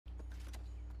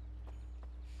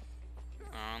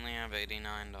have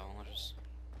 $89.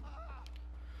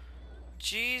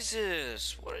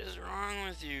 Jesus, what is wrong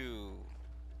with you?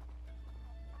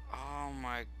 Oh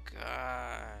my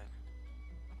god.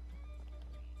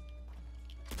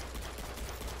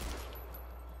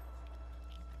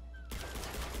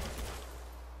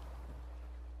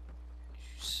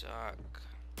 You suck.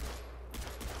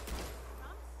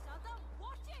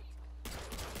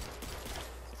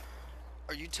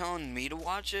 Are you telling me to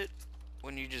watch it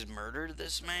when you just murdered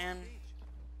this man?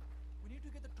 We need to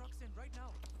get the trucks in right now.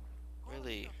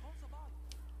 Really?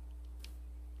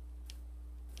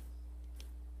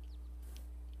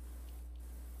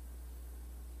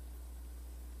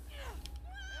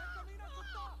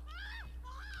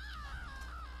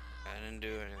 I didn't do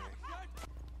anything.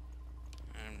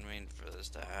 I didn't mean for this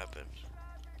to happen.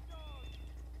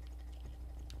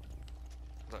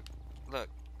 Look, look,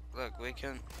 look, we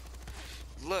can...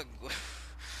 Look!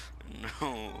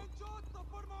 No.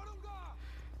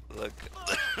 Look.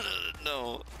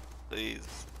 No.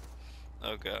 Please.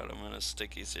 Oh god, I'm in a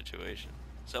sticky situation.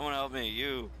 Someone help me,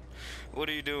 you! What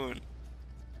are you doing?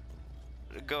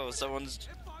 Go, someone's...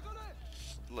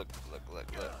 Look, look,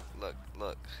 look, look, look,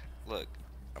 look, look.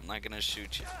 I'm not gonna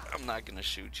shoot you. I'm not gonna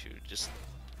shoot you. Just...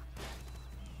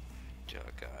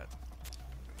 Oh god.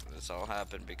 This all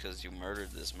happened because you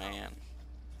murdered this man.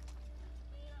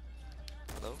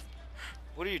 Hello?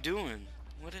 What are you doing?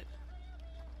 What it...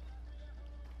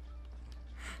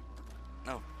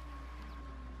 No.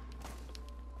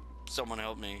 Someone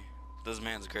help me. This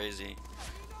man's crazy.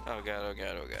 Oh god, oh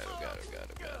god, oh god, oh god, oh god,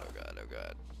 oh god, oh god, oh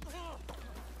god.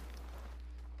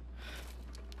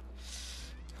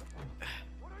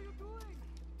 What are you doing?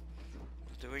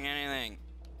 Not doing anything.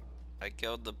 I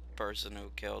killed the person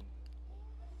who killed...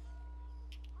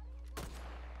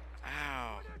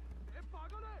 Ow.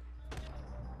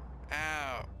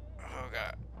 Ow. Oh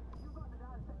god.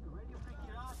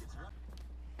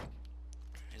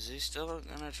 Is he still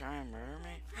gonna try and murder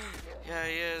me? Yeah,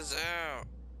 he is. Ow.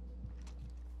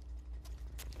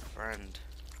 Friend.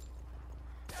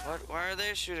 What? Why are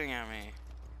they shooting at me?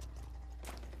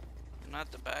 I'm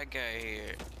not the bad guy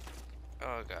here.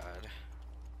 Oh god.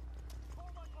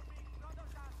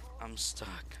 I'm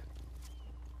stuck.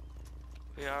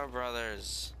 We are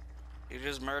brothers. You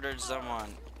just murdered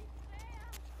someone.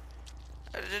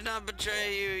 I did not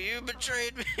betray you. You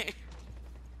betrayed me.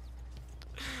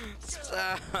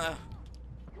 Stop.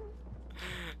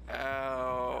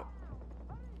 Ow.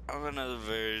 I'm in a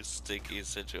very sticky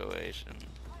situation.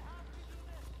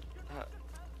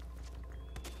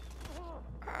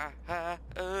 Oh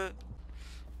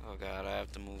god, I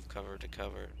have to move cover to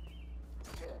cover.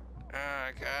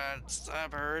 Oh god,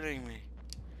 stop hurting me.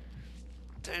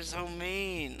 They're so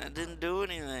mean. I didn't do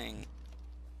anything.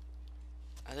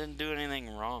 I didn't do anything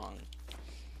wrong.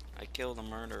 I killed a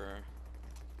murderer.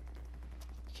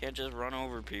 You can't just run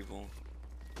over people.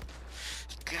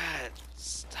 God,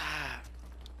 stop.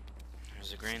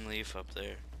 There's a green leaf up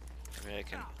there. Maybe I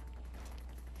can...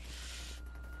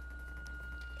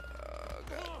 Oh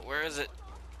god, where is it?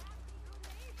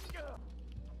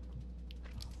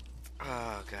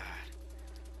 Oh god.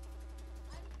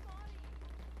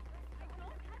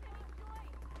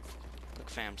 Look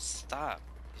fam, stop.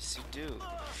 Yes you do.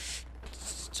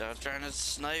 Stop trying to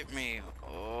snipe me.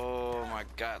 Oh my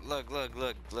god. Look, look,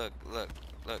 look, look, look,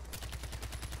 look.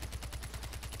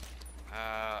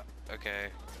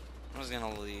 Okay. I was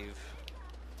gonna leave.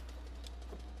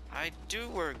 I do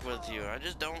work with you. I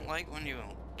just don't like when you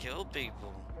kill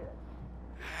people.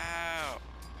 Ow.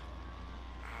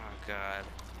 Oh god.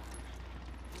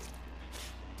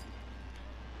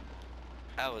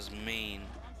 That was mean.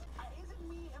 Is it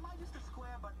me? Am I just a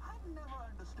square? But I've never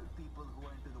understood people who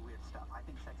are into the weird stuff. I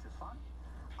think sex is fun.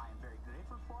 I am very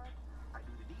grateful for it. I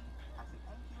do the deed. I say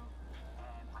thank you,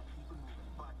 and I keep it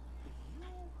moving. But if you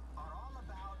are all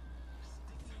about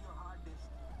sticking your hard disk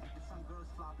into some girl's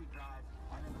floppy drive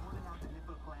and then pulling out the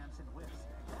nipple clamps and whips,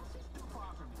 that's just too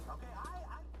far for me. Okay,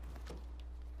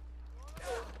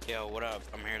 Yo, what up?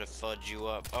 I'm here to fudge you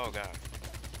up. Oh god.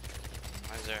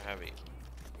 Why is there heavy?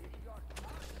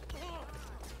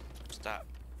 Stop.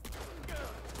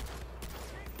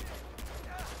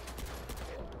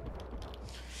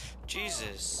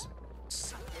 Jesus.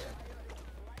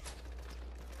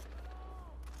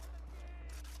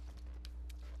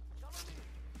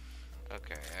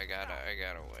 Okay, I got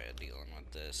a way of dealing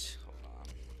with this. Hold on.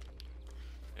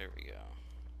 There we go.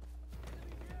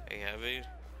 Hey, heavy.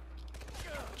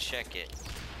 Check it.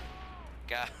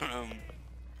 Got him.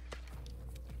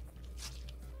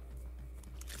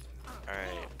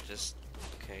 Alright, just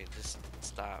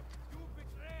stop.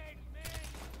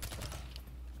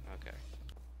 Okay.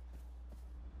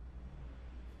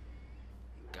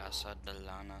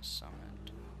 Pasadena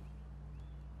Summit.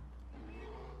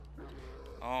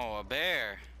 Oh, a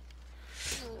bear.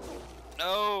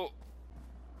 No.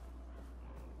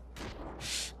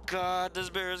 God, this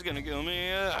bear is gonna kill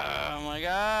me. Oh my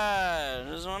god.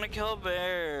 I just want to kill a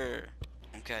bear.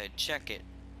 Okay, check it.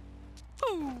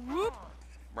 Whoop.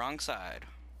 Wrong side.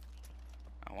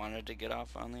 I wanted to get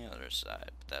off on the other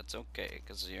side, but that's okay,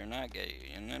 because you're not gay.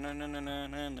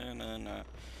 No.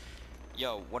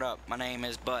 Yo, what up? My name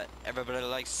is Butt. Everybody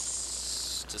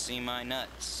likes to see my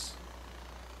nuts.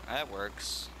 That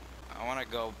works. I want to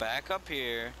go back up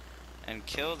here and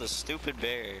kill the stupid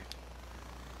bear.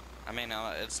 I mean,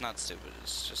 it's not stupid.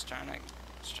 It's just trying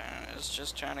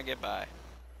to get by.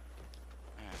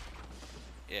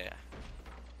 Yeah.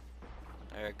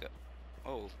 There it go.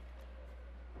 Oh.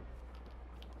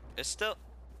 It's still.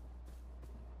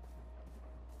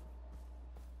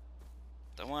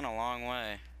 That went a long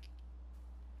way.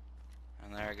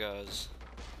 And there it goes.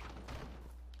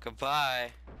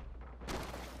 Goodbye.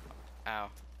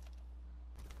 Ow.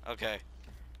 Okay.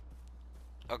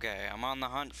 Okay, I'm on the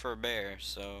hunt for a bear,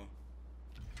 so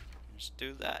let's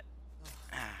do that.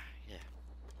 Ah, yeah.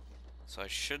 So I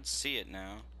should see it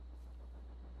now.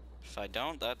 If I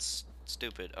don't, that's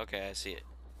stupid. Okay, I see it.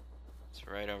 It's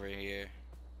right over here.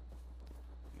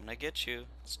 I'm gonna get you.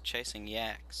 It's chasing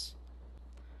yaks.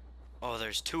 Oh,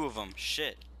 there's two of them.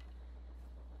 Shit.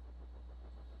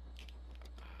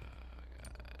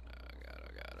 Oh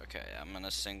god. Okay, I'm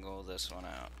gonna single this one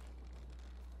out.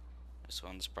 This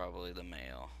one's probably the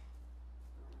male.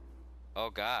 Oh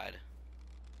god.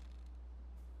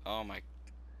 Oh my.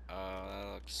 Oh,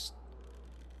 that looks.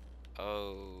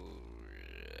 Oh.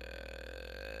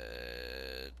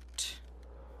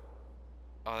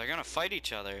 Oh, they're gonna fight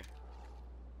each other.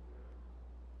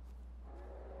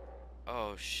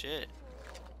 Oh shit.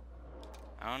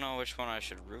 I don't know which one I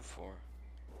should root for.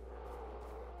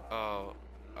 Oh.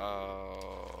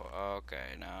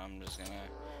 Okay. Now I'm just gonna.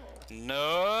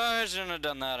 No, I shouldn't have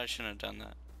done that.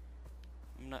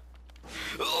 I'm not.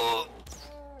 Oh!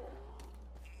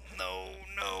 No.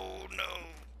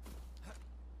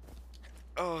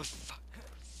 Oh,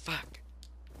 fuck.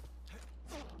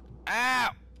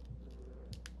 Ow!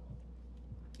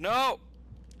 No!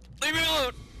 Leave me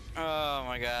alone! Oh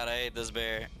my god, I hate this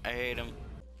bear. I hate him.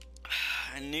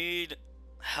 I need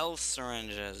health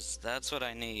syringes. That's what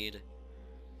I need.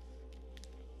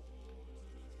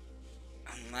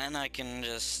 And then I can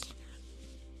just.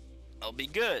 I'll be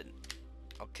good.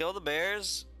 I'll kill the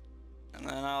bears, and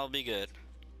then I'll be good.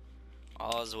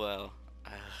 All is well.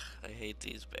 Ugh, I hate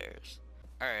these bears.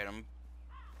 Alright, I'm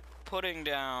putting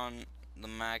down the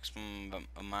maximum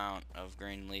amount of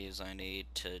green leaves I need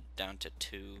down to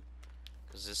 2.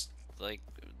 Because this, like,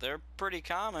 they're pretty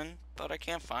common, but I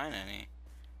can't find any.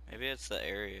 Maybe it's the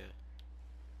area.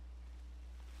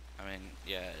 I mean,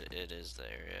 yeah, it is the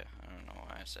area. I don't know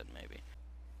why I said maybe.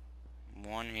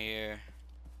 One here.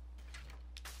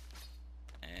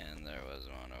 And there was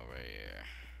one over here.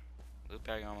 Loot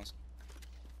bag almost.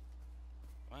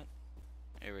 What?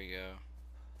 Here we go.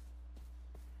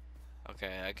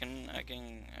 Okay, I can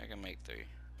make 3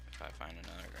 if I find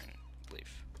another green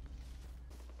leaf.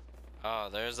 Oh,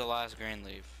 there's the last green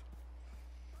leaf.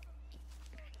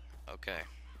 Okay.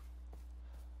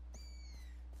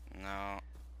 Now,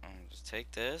 just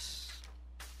take this.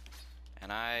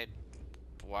 And I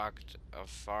walked a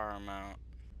far amount.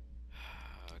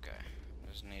 Okay.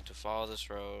 I just need to follow this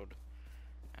road.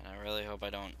 And I really hope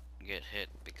I don't get hit,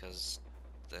 because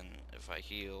then if I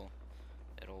heal,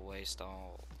 it'll waste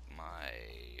all my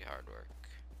hard work.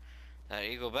 That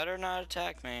eagle better not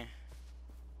attack me.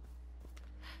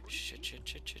 Shit.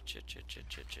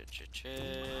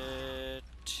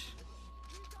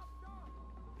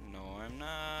 No, I'm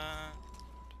not.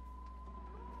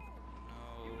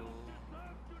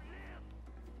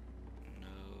 No,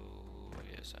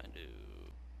 yes I do.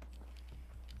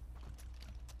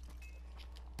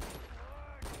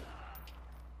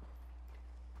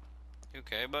 You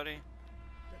okay, buddy?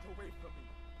 Get away from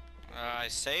me. I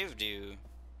saved you.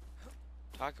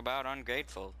 Talk about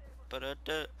ungrateful. But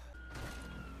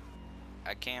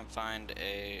I can't find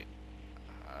a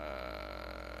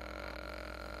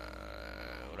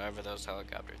whatever those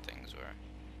helicopter things were.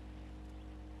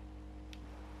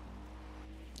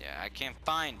 Yeah, I can't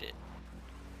find it.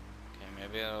 Okay,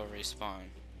 maybe it'll respawn.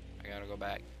 I gotta go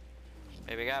back.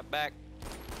 Maybe I got back.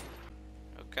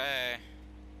 Okay.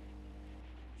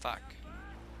 Fuck.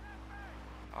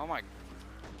 Oh my.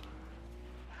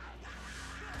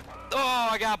 Oh,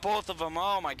 I got both of them.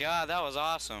 Oh my god, that was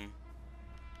awesome.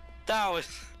 That was.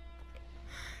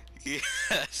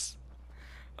 Yes.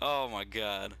 Oh my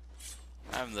god.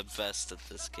 I'm the best at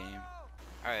this game.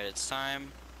 Alright, it's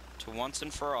time to once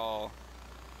and for all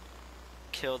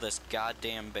kill this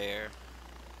goddamn bear.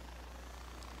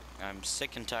 I'm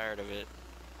sick and tired of it.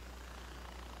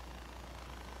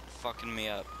 Fucking me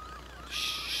up.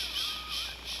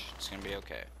 Shh. It's gonna be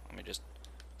okay. Let me just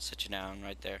sit you down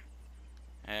right there.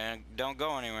 And don't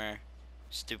go anywhere,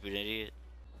 stupid idiot.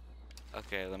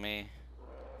 Okay, let me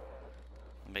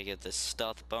get this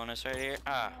stealth bonus right here.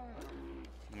 Ah.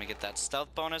 Let me get that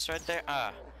stealth bonus right there.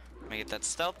 Ah. Let me get that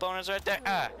stealth bonus right there.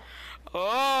 Ah.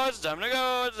 Oh, it's time to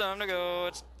go. It's time to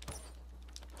go.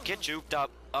 Get juked up.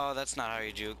 Oh, that's not how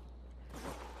you juke.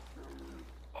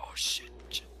 Oh,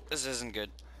 shit. This isn't good.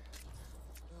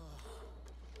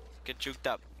 Get juked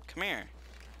up. Come here.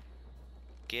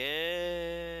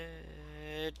 Get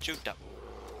juked up.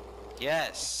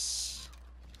 Yes.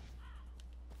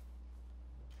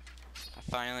 I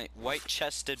finally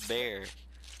white-chested bear.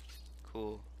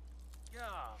 Cool.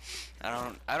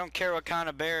 I don't care what kind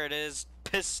of bear it is.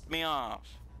 Pissed me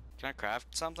off. Can I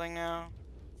craft something now?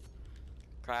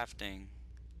 Crafting.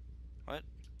 What?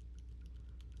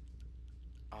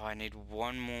 Oh, I need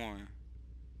one more.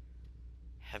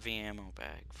 Heavy ammo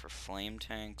bag for flame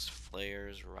tanks,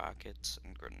 flares, rockets,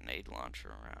 and grenade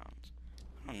launcher rounds.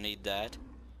 I don't need that.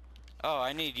 Oh,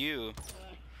 I need you.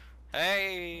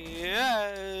 Hey!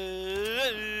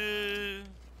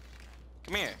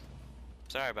 Come here.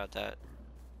 Sorry about that.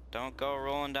 Don't go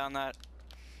rolling down that.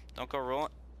 Don't go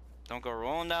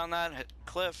rolling down that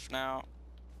cliff now.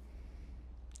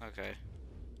 Okay.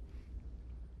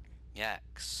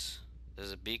 Yaks.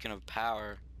 There's a beacon of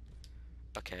power.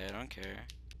 Okay, I don't care.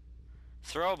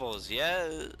 Throwables,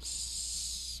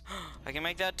 yes. I can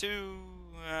make that too.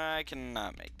 I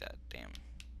cannot make that. Damn.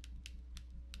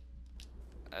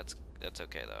 That's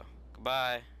okay though.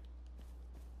 Goodbye.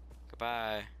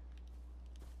 Goodbye.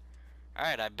 All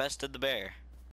right, I bested the bear.